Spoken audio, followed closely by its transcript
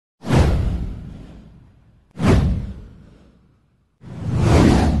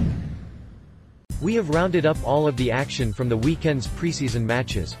We have rounded up all of the action from the weekend's preseason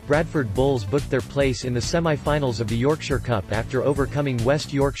matches. Bradford Bulls booked their place in the semi-finals of the Yorkshire Cup after overcoming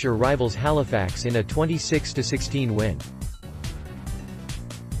West Yorkshire rivals Halifax in a 26-16 win.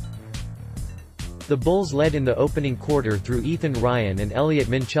 The Bulls led in the opening quarter through Ethan Ryan and Elliot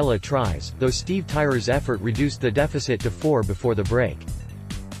Minchella tries, though Steve Tyrer's effort reduced the deficit to 4 before the break.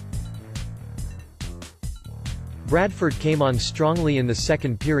 Bradford came on strongly in the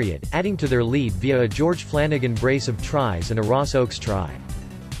second period, adding to their lead via a George Flanagan brace of tries and a Ross Oakes try.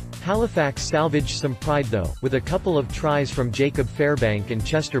 Halifax salvaged some pride though, with a couple of tries from Jacob Fairbank and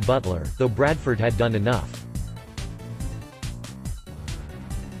Chester Butler, though Bradford had done enough.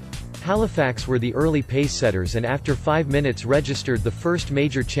 Halifax were the early pace-setters and after 5 minutes registered the first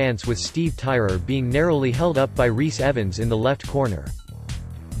major chance with Steve Tyrer being narrowly held up by Rhys Evans in the left corner.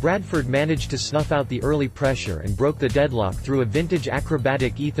 Bradford managed to snuff out the early pressure and broke the deadlock through a vintage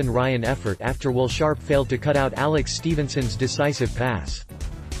acrobatic Ethan Ryan effort after Will Sharp failed to cut out Alex Stevenson's decisive pass.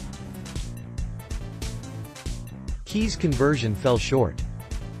 Key's conversion fell short.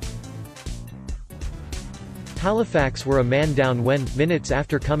 Halifax were a man down when, minutes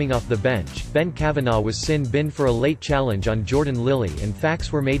after coming off the bench, Ben Kavanagh was sin-binned for a late challenge on Jordan Lilly and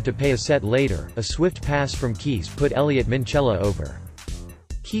Fax were made to pay a set later. A swift pass from Keys put Elliot Minchella over.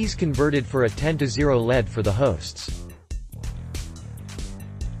 Keys converted for a 10-0 lead for the hosts.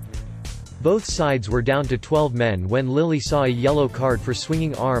 Both sides were down to 12 men when Lilly saw a yellow card for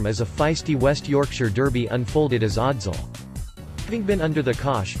swinging arm as a feisty West Yorkshire derby unfolded as Oddsall. Having been under the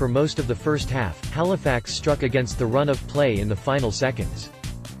cosh for most of the first half, Halifax struck against the run of play in the final seconds.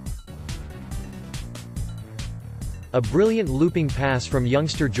 A brilliant looping pass from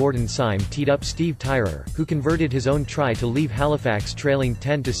youngster Jordan Syme teed up Steve Tyrer, who converted his own try to leave Halifax trailing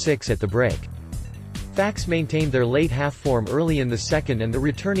 10-6 at the break. Fax maintained their late half form early in the second and the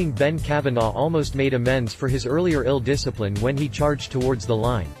returning Ben Kavanagh almost made amends for his earlier ill discipline when he charged towards the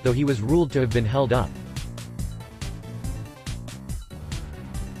line, though he was ruled to have been held up.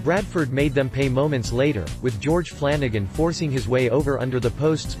 Bradford made them pay moments later, with George Flanagan forcing his way over under the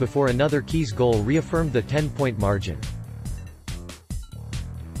posts before another Keys goal reaffirmed the 10-point margin.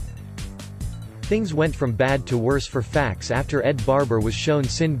 Things went from bad to worse for Fax after Ed Barber was shown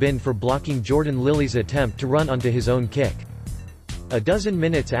sin-binned for blocking Jordan Lilly's attempt to run onto his own kick. A dozen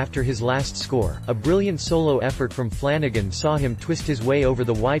minutes after his last score, a brilliant solo effort from Flanagan saw him twist his way over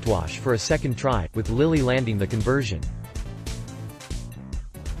the whitewash for a second try, with Lilly landing the conversion.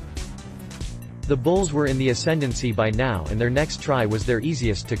 The Bulls were in the ascendancy by now and their next try was their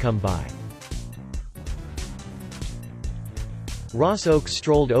easiest to come by. Ross Oakes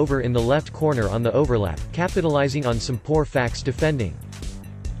strolled over in the left corner on the overlap, capitalizing on some poor Fax defending.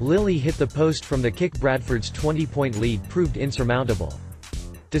 Lilly hit the post from the kick. Bradford's 20-point lead proved insurmountable.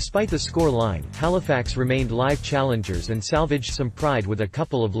 Despite the score line, Halifax remained live challengers and salvaged some pride with a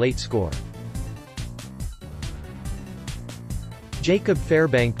couple of late score. Jacob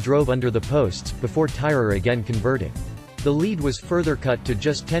Fairbank drove under the posts, before Tyrer again converted. The lead was further cut to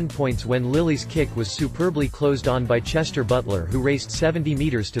just 10 points when Lilly's kick was superbly closed on by Chester Butler, who raced 70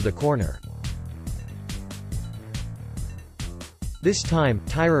 meters to the corner. This time,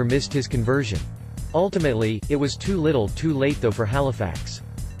 Tyrer missed his conversion. Ultimately, it was too little too late though for Halifax.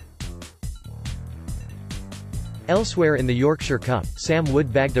 Elsewhere in the Yorkshire Cup, Sam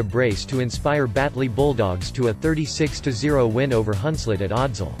Wood bagged a brace to inspire Batley Bulldogs to a 36-0 win over Hunslet at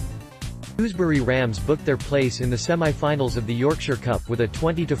Oddsall. Dewsbury Rams booked their place in the semi-finals of the Yorkshire Cup with a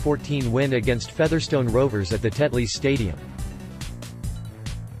 20-14 win against Featherstone Rovers at the Tetley's Stadium.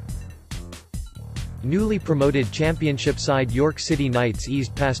 Newly promoted Championship side York City Knights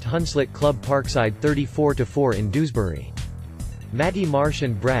eased past Hunslet Club Parkside 34-4 in Dewsbury. Matty Marsh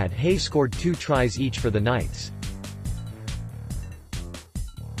and Brad Hay scored 2 tries each for the Knights.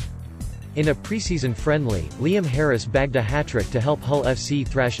 In a preseason friendly, Liam Harris bagged a hat-trick to help Hull FC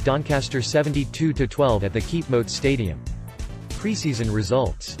thrash Doncaster 72-12 at the Keepmoat Stadium. Preseason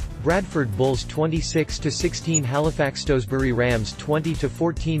results: Bradford Bulls 26-16, Halifax Dewsbury Rams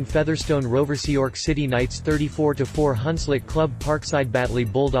 20-14, Featherstone Rovers York City Knights 34-4, Hunslet Club Parkside Batley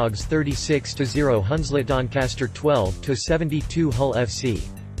Bulldogs 36-0, Hunslet Doncaster 12-72, Hull FC.